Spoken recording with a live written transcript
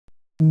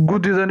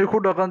Gudidani ku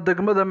dhaqan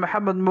degmada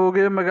Maxamed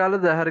Mooge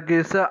magaalada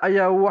Hargeysa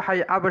ayaa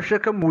waxay cabasho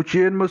ka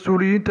muujiyeen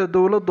mas'uuliyiinta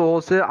dawladda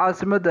hoose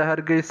caasimadda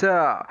Hargeysa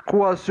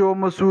kuwaas oo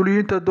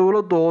mas'uuliyiinta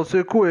dawladda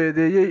hoose ku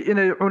eedeeyay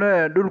inay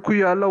cuneen dhul ku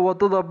yaala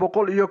wadada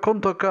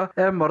 150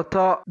 ee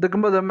marta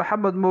degmada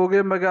Maxamed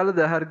Mooge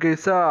magaalada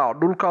Hargeysa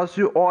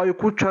dhulkaasi oo ay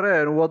ku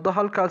jareen wada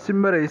halkaasi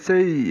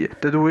mareysay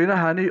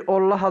dadweynahani oo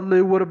la hadlay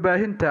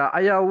warbaahinta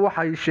ayaa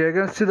waxay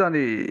sheegeen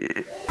sidani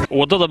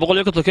wadada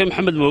 150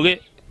 Maxamed Mooge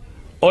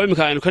oo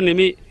imika aynu ka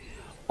nimi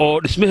oo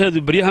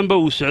dhismaheedu bariyahanba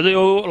uu socday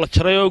oo la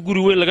jaray oo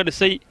guri weyn laga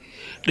dhisay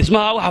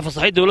dhismaha waxa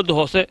fasaxay dawladda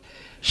hoose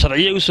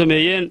sharciye u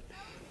sameeyeen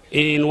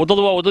in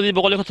wadadu waa wadadii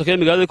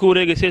 150 magaalada ku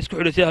wareegaysay isku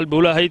xidhisay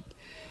halbowlahayd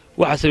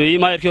waxa sameeyay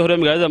maayirkii hore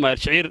magaalada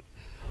Maayir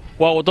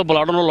waa wado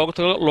balaadhan oo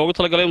loogu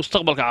talagalay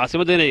mustaqbalka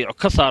caasimadda inay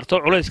ka saarto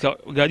culayska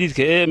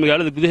gaadiidka ee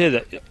magaalada gudaheeda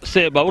si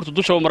baabuurtu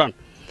dusha u maraan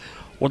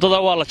wadada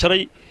waa la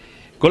jaray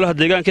golaha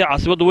deegaanka ee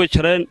caasimaddu way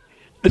jareen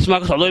dhismaha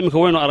ka socdo imika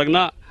waynu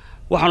aragnaa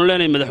waxaanu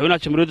leenahay madaxweynaha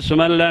jamhuuriyadda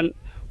Soomaaliland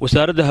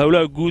wasaaradda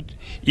hawlaha guud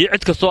iyo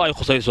cid kasta oo ay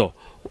khusayso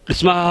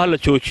dhismaha la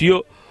joojiyo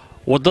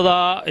wadada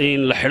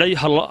in la xidhay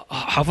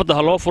xaafadda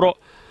loo furo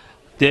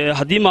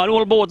hadii maalin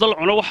walba wada la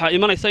cuno waxa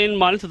imanaysa in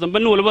maalinta dambe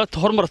nin walba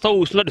hormarta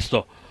uu isna dhisto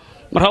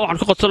marka waxaan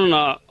ka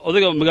codsanaynaa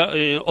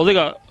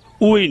odayga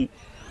u weyn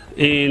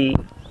in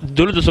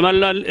dawladda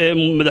Soomaaliland ee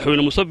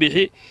madaxweyne Muuse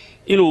Biixi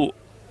inuu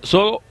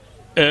soo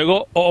eego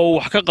oo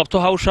wax ka qabto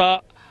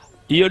hawsha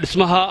iyo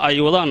dhismaha ay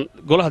wadaan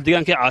golaha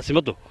deegaanka ee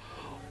caasimadda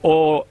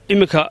oo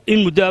imika in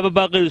muddaaba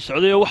baaqeedu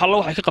socday waxa la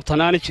waxay ka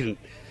qabtanaana jirin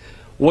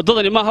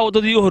wadadani maaha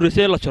wadadii u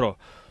horeysay la jaro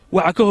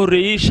waxa ka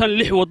horeeyay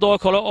 5-6 wado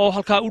kale oo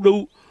halka u dhow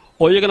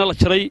oo iyagana la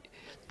jaray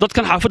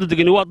dadkan xaafadda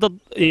degan waa dad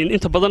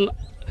inta badan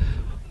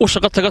u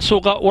shaqo taga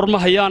suuqa warma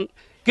hayaan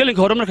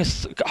gelinka hore markay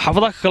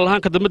xaafadaha kala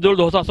lahaan ka dambe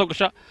dawladda hoose soo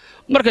gasha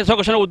markay soo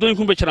gashana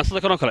wadooyinku bay jiraan sida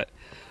kale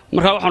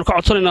marka waxaan ka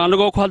codsanaynaa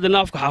anagoo ku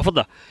hadlaynaa afka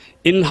xaafadda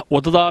in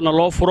wadadana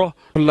loo furo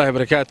wallahi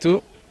barakaatu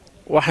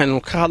waxaanu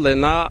ka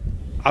hadlaynaa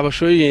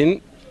cabashooyin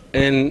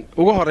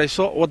ugu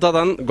horeyso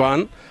wadadan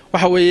go'an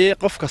waxa weeye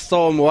qof kasta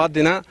oo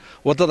muwaadina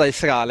wadada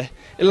isaga leh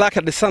ilaa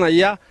ka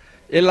dhisanaya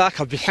ilaa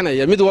ka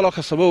bixinaya mid walba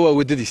ka sabo waa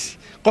wadadiis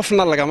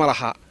qofna laga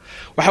malaha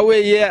waxa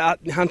weeye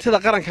hantida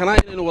qarankana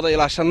inuu wada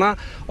ilaashana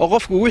oo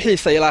qofku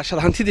wixiisa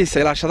ilaashada hantidiisa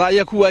ilaashada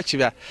ayaa ku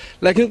waajiba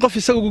laakiin qof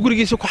isagu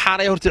gurigiisa ku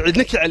xaaray horta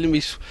cidna ka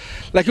celimayso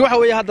laakiin waxa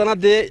weeye haddana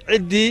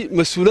cidii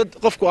mas'uulad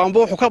qofku aanba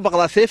wuxuu ka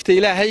baqdaa seefta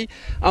ilaahay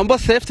aanba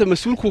seefta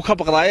mas'uulku ka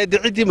baqdaa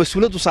cidii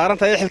mas'uuladu saaran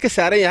tahay xilka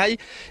saaran yahay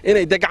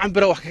inay gacan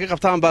bira wax ka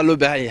qabtaan baa loo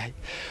baahan yahay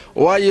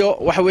waayo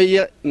waxa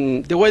weeye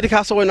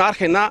weydikaas wayna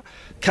arkaynaa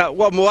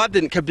waa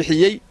muwaadin ka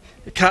bixiyay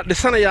ka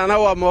dhisanayaana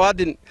waa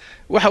muwaadin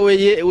waxa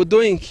weeye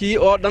wadooyinkii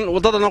oo dhan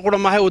wadadana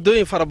quramaha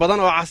wadooyin fara badan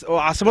oo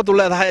caasimaddu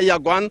leedahay ayaa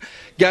go'an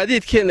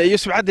gaadiidkeena iyo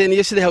subcadeena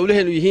iyo sida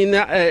hawlaheenu yihiin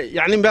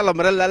yaani meel la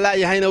maray la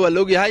yahayna waa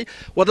loo yahay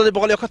wadadii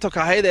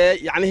 150 ahayd ee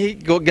yaani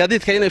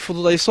gaadiidka inay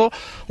fududayso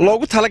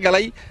loogu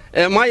talagalay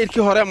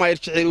maayirkii hore maayir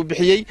jicil u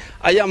bixiyay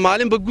ayaa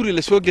maalinba guri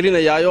la soo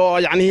gelinayaa oo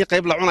yaani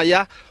qayb la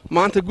cunaya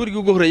maanta gurigii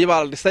ugu horeeyay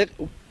baa la dhisay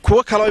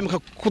kuwa kale imika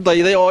ku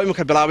dayday oo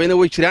imika bilaabayna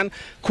way jiraan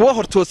kuwa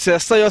hortood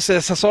seestay oo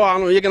seesaso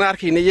aan iyagana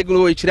arkaynay iyaguna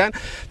way jiraan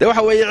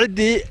waxa weeye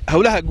cidii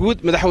hawlaha guud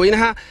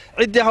madaxweynaha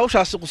cidii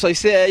hawshaas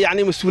qusaysay ee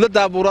yaani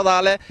mas'uuliyadda buurada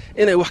leh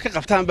inay wax ka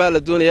qabtaan baa la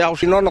doonayaa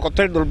hawsha inoo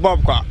noqotay dhul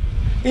boobka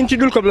intii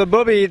dhulka la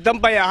boobay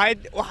dambay ahayd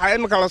waxa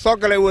imika la soo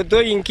galay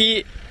wadooyinkii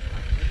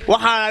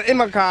waxa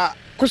imika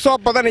ku soo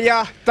badanaya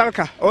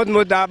dalka oo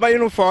moodaaba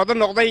inuu foodo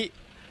noqday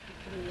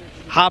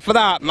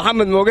xaafadaha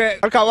Maxamed Mooge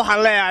halka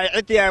waxaan leeyahay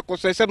cidii ay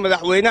qusayso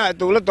madaxweynaha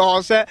dawladda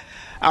hoose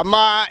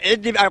ama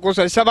cidii ay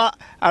qusaysaba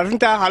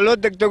arinta loo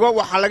degdego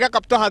waxa laga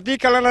qabto hadii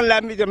kalena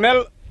laamida meel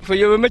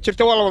fayooma ma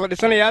jirto wala wada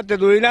dhisanayaa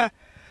dadweynaha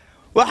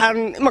waxaan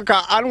imaka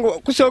anigu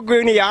ku soo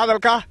goynaya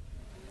hadalka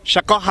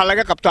shaqo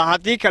laga qabto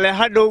hadii kale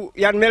hadhow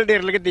yaan meel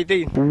dheer laga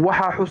deeyay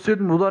waxa xusid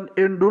mudan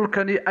in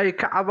dhulkani ay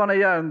ka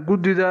cabanayaan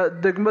gudida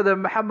degmada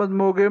Maxamed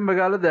Mooge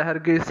magaalada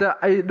Hargeysa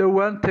ay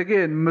dhawaan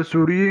tageen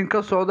mas'uuliyiin ka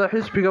socda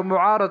xisbiga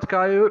mucaaradka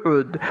ee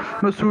Ucud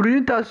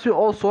mas'uuliyiintaasi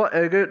oo soo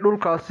eegay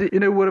dhulkaasi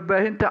inay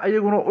warbaahinta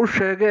ayaguna u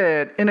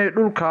sheegeen inay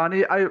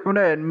dhulkani ay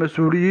cuneen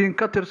mas'uuliyiin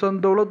ka tirsan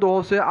dawladda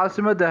hoose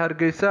caasimadda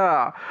Hargeysa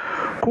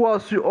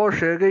kuwaasi oo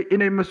sheegay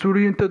inay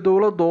mas'uuliyiinta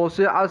dawladda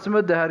hoose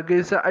caasimadda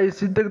Hargeysa ay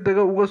si degdeg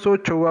ah uga soo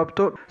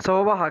jawaabto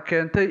sababaha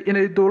keentay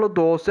inay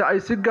dawladda hoose ay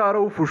si gaar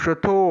ah u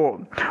fushato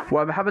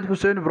waa Maxamed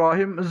Xuseen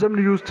Ibraahim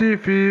SomNews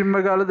TV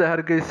magaalada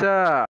Hargeysa